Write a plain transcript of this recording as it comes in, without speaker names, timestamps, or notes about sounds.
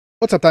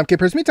What's up,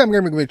 Timekeepers? Meantime, I'm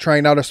going to be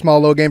trying out a small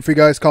little game for you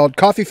guys called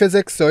Coffee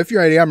Physics. So if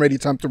you're ready, I'm ready.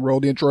 Time to roll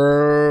the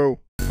intro.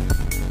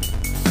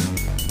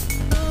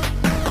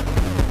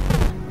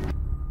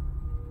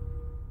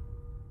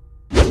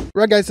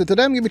 Right, guys, so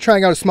today I'm going to be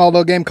trying out a small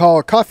little game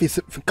called Coffee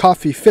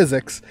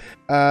Physics.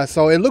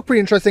 So it looked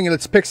pretty interesting.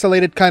 It's a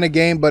pixelated kind of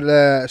game,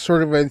 but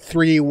sort of a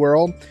 3D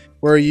world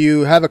where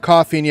you have a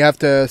coffee and you have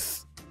to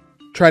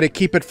try to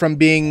keep it from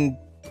being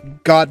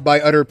got by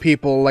other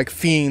people like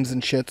fiends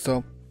and shit.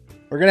 So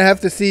we're going to have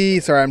to see.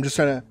 Sorry, I'm just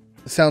trying to...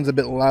 It sounds a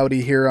bit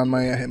loudy here on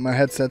my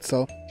headset,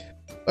 so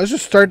let's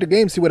just start the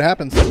game, see what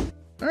happens.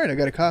 Alright, I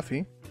got a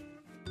coffee.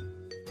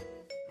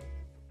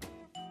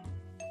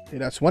 Okay,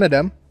 that's one of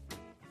them.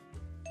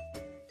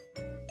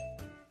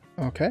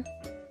 Okay.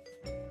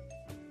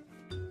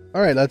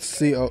 Alright, let's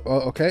see. Oh,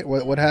 okay,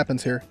 what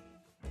happens here?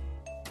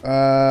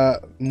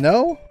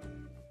 No?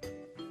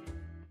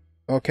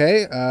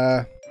 Okay,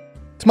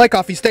 it's my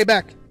coffee, stay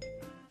back!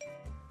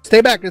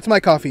 Stay back, it's my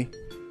coffee.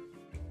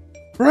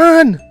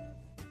 Run!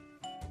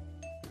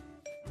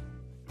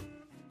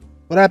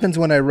 What happens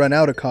when I run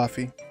out of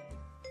coffee?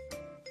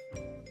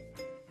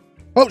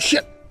 Oh,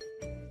 shit!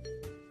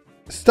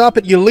 Stop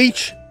it, you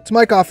leech! It's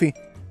my coffee.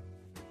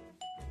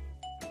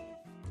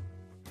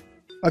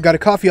 I got a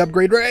coffee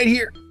upgrade right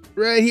here.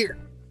 Right here.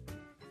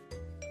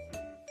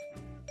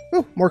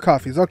 Oh, more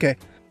coffees. Okay.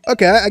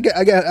 Okay,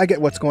 I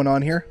get what's going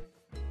on here.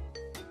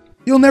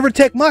 You'll never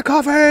take my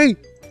coffee!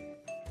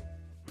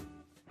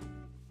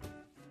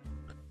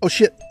 Oh,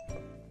 shit.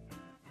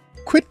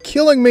 Quit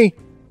killing me!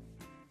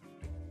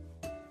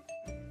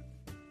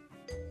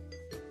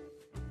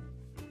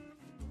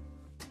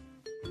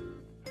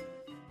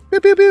 Pew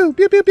pew pew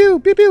pew pew pew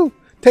pew pew.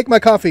 Take my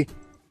coffee.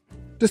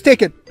 Just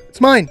take it.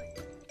 It's mine.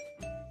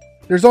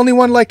 There's only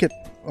one like it.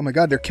 Oh my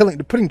god, they're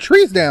putting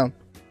trees down.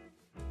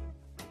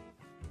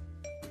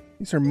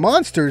 These are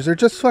monsters. They're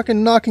just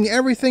fucking knocking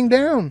everything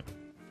down.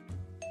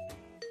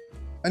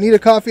 I need a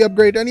coffee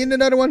upgrade. I need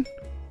another one.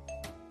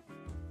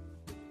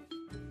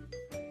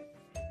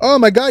 Oh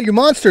my god, you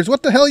monsters.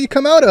 What the hell you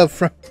come out of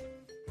from?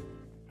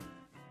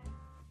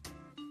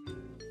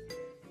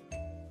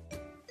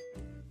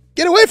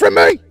 Get away from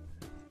me!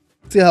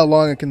 See how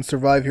long I can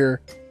survive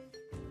here.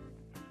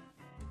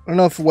 I don't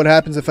know if what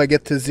happens if I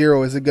get to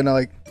 0. Is it gonna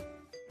like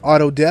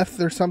auto death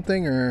or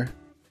something, or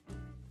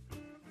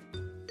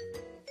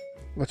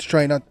let's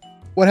try not.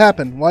 What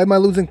happened? Why am I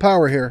losing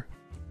power here?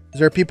 Is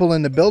there people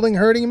in the building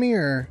hurting me,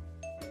 or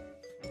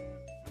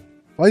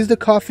why is the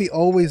coffee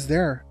always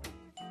there?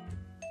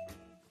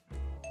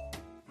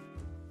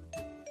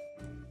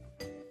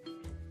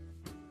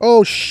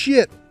 Oh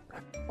shit!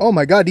 Oh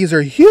my god, these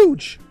are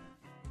huge!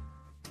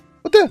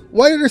 What the?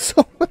 Why are there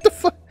so? What the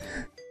fuck?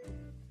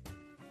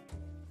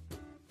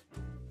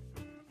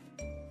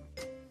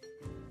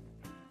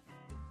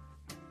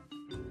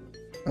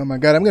 Oh my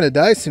god, I'm gonna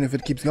die soon if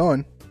it keeps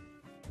going.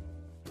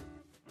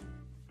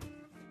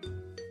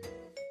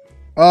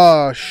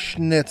 Oh,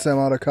 schnitz, I'm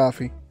out of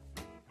coffee.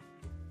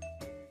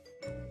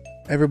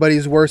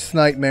 Everybody's worst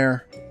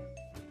nightmare.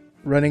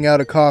 Running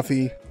out of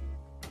coffee.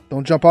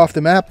 Don't jump off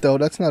the map, though.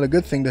 That's not a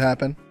good thing to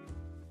happen.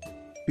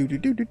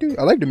 Do-do-do-do-do.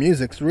 I like the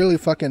music. It's really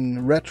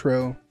fucking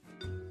retro.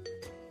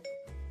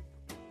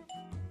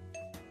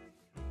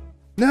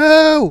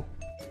 No!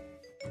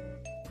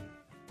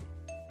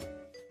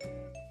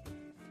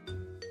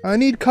 I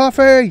need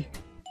coffee!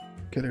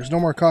 Okay, there's no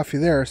more coffee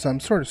there, so I'm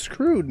sort of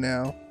screwed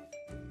now.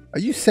 Are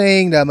you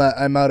saying that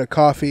I'm out of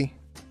coffee?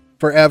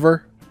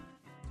 Forever?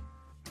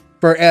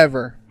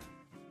 Forever.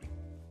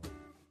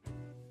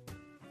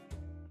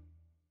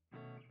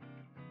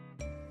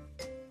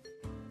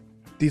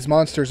 These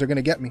monsters are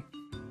gonna get me.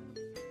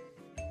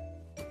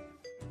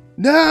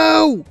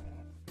 No!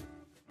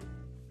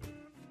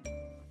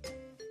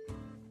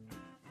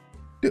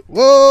 Dude,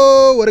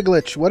 whoa! What a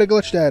glitch. What a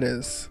glitch that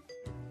is.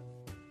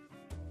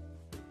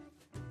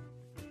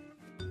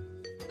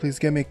 Please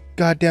give me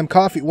goddamn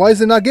coffee. Why is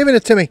it not giving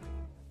it to me?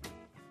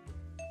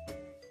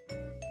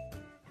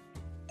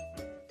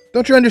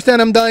 Don't you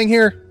understand I'm dying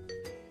here?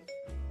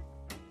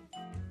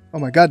 Oh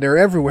my god, they're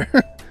everywhere.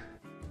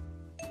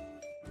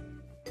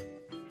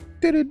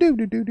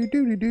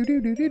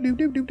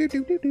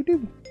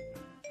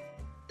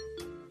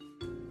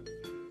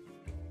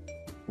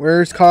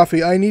 Where's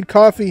coffee? I need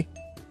coffee.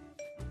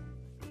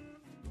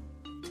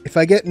 If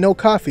I get no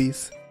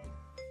coffees,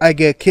 I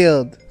get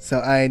killed. So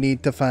I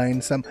need to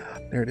find some...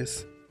 There it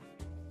is.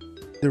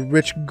 The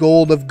rich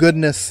gold of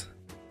goodness.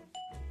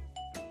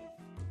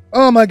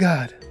 Oh my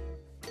god.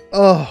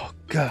 Oh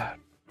god.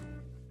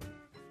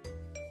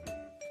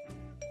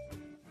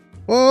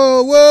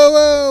 Whoa, whoa,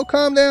 whoa.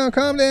 Calm down,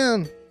 calm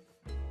down.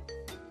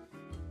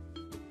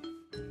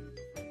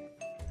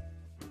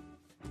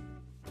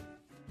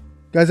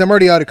 Guys, I'm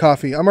already out of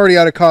coffee. I'm already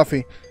out of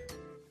coffee.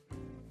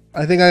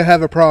 I think I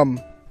have a problem.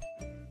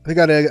 I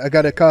got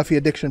a coffee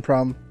addiction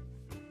problem.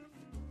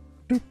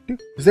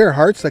 Is there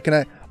hearts that can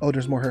I... Oh,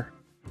 there's more here.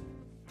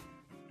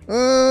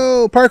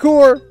 Oh,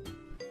 parkour!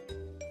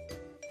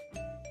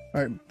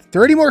 Alright,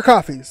 30 more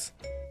coffees.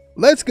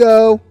 Let's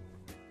go!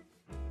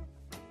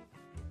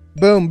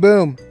 Boom,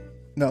 boom.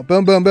 No,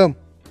 boom, boom, boom.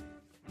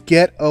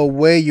 Get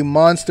away, you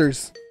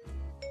monsters.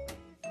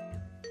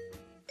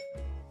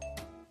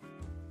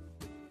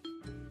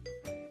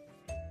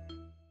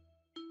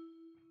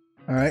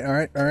 Alright,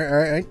 alright, alright,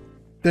 alright.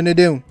 Gonna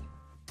do.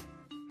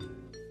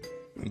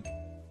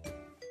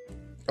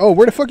 Oh,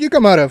 where the fuck you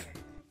come out of?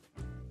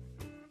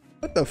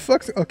 What the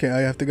fuck's... Okay, I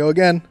have to go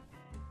again.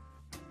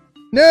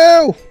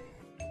 No!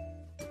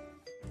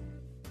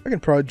 I can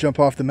probably jump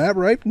off the map,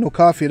 right? No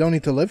coffee, I don't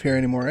need to live here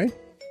anymore, right?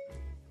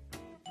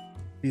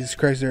 Jesus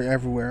Christ, they're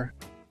everywhere.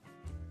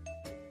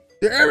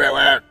 They're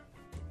everywhere!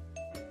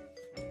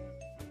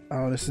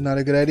 Oh, this is not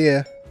a good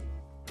idea.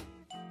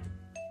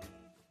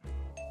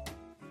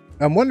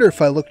 I wonder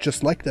if I look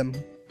just like them.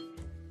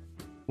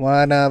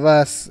 One of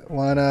us,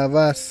 one of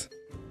us.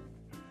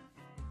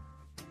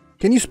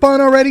 Can you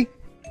spawn already?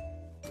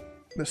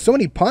 There's so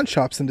many pawn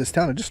shops in this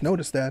town, I just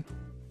noticed that.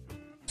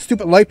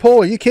 Stupid light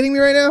pole, are you kidding me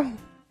right now?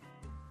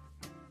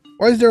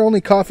 Why is there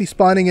only coffee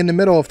spawning in the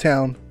middle of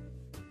town?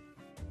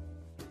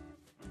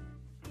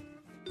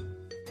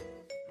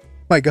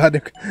 My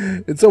god,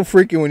 it's so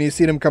freaky when you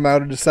see them come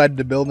out of the side of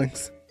the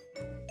buildings.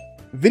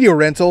 Video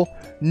rental,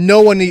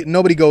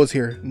 nobody goes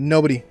here.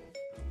 Nobody.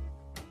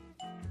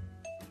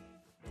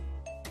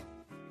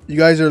 You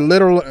guys are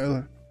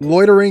literally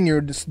loitering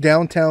your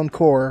downtown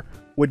core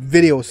with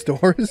video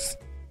stores.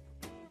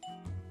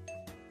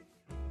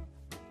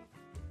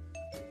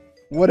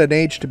 What an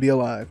age to be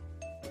alive.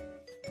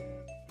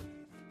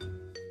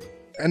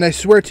 And I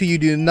swear to you,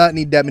 do not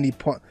need that many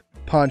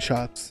pawn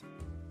shops.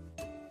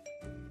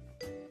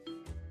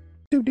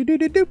 Doop, doop,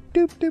 doop, doop,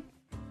 doop, doop.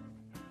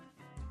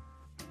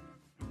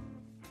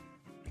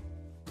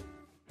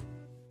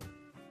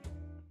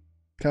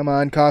 Come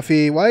on,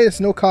 coffee. Why is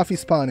no coffee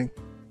spawning?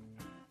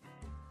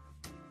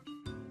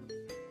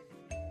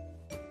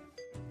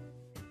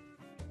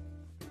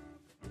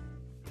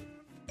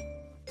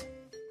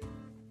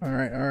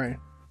 Alright, alright.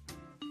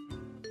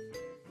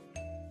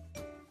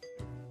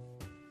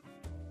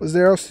 What's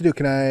there else to do?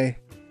 Can I...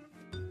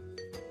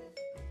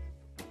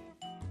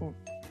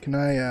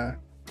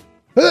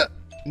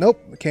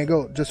 Nope, I can't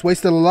go. Just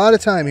wasted a lot of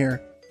time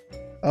here.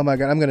 Oh my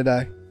god, I'm gonna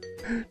die.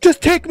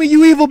 Just take me,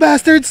 you evil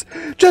bastards!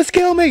 Just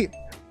kill me!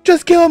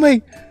 Just kill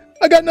me!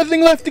 I got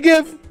nothing left to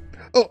give!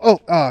 Oh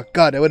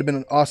god, that would have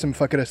been awesome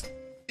if I could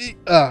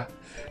have...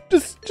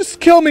 Just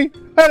kill me!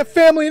 I had a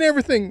family and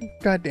everything!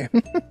 God damn.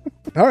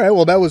 Alright,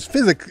 well that was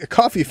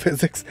coffee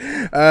physics.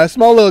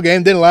 Small little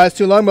game, didn't last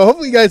too long, but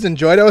hopefully you guys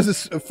enjoyed it. It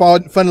was a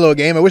fun little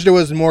game. I wish there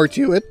was more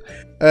to it.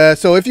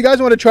 So if you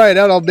guys want to try it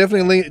out, I'll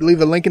definitely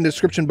leave a link in the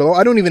description below.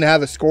 I don't even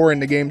have a score in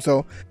the game,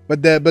 so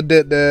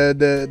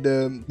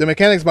the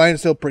mechanics behind it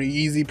is still pretty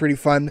easy, pretty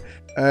fun.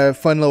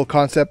 Fun little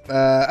concept.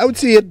 I would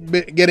see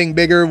it getting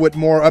bigger with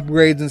more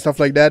upgrades and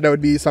stuff like that. That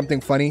would be something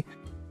funny.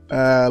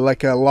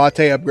 Like a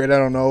latte upgrade, I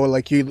don't know,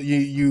 like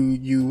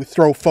you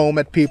throw foam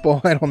at people,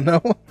 I don't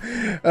know.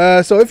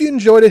 So if you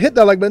enjoyed it, hit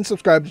that like button,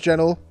 subscribe to the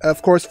channel.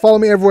 Of course, follow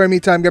me everywhere,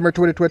 MeTimeGamer,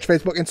 Twitter, Twitch,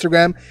 Facebook,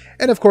 Instagram,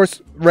 and of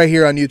course, right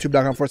here on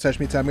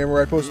YouTube.com/MeTimeGamer,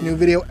 where I post a new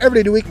video every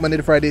day of the week, Monday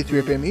to Friday,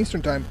 3 p.m.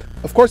 Eastern Time.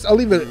 Of course, I'll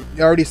leave it,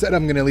 I already said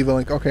I'm going to leave a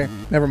link. Okay,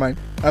 never mind.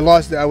 I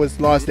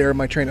was lost there in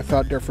my train of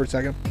thought there for a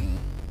second.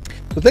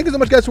 So thank you so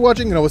much guys for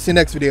watching, and I will see you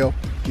next video.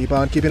 Keep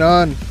on keeping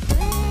on.